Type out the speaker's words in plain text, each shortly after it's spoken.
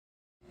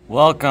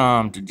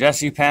Welcome to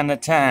Jesse Panda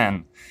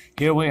 10.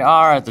 Here we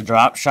are at the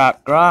Drop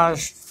Shop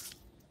Garage.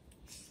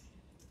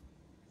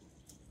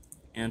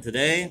 And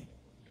today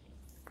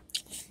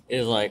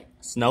is like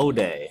snow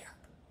day.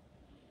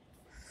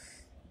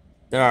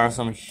 There are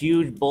some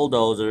huge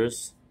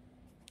bulldozers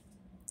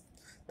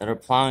that are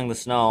plowing the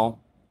snow.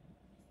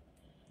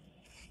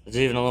 There's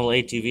even a little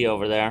ATV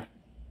over there.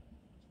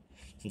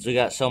 Since we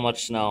got so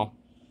much snow.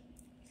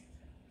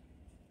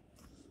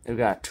 We've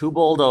got two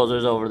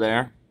bulldozers over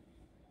there.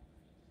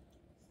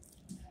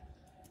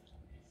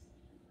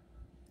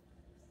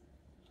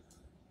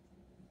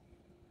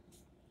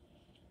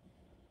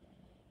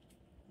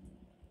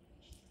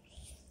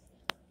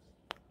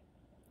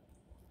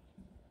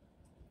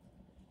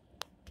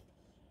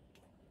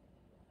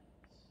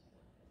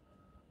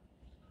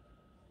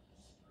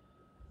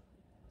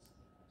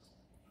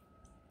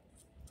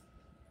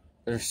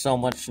 There's so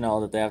much snow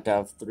that they have to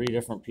have 3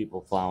 different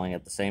people plowing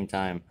at the same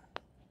time.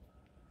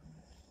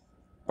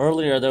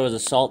 Earlier there was a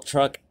salt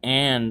truck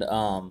and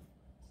a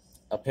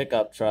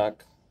pickup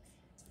truck,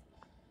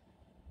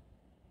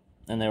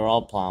 and they were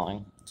all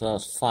plowing. So that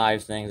was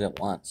 5 things at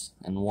once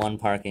in one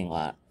parking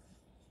lot.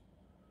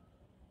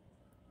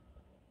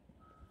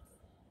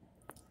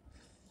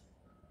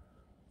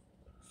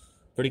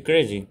 Pretty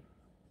crazy.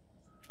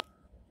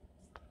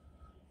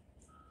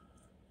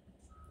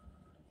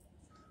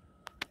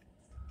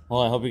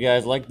 Well, I hope you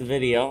guys liked the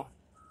video.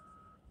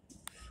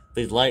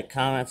 Please like,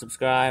 comment,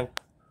 subscribe,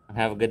 and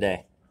have a good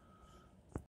day.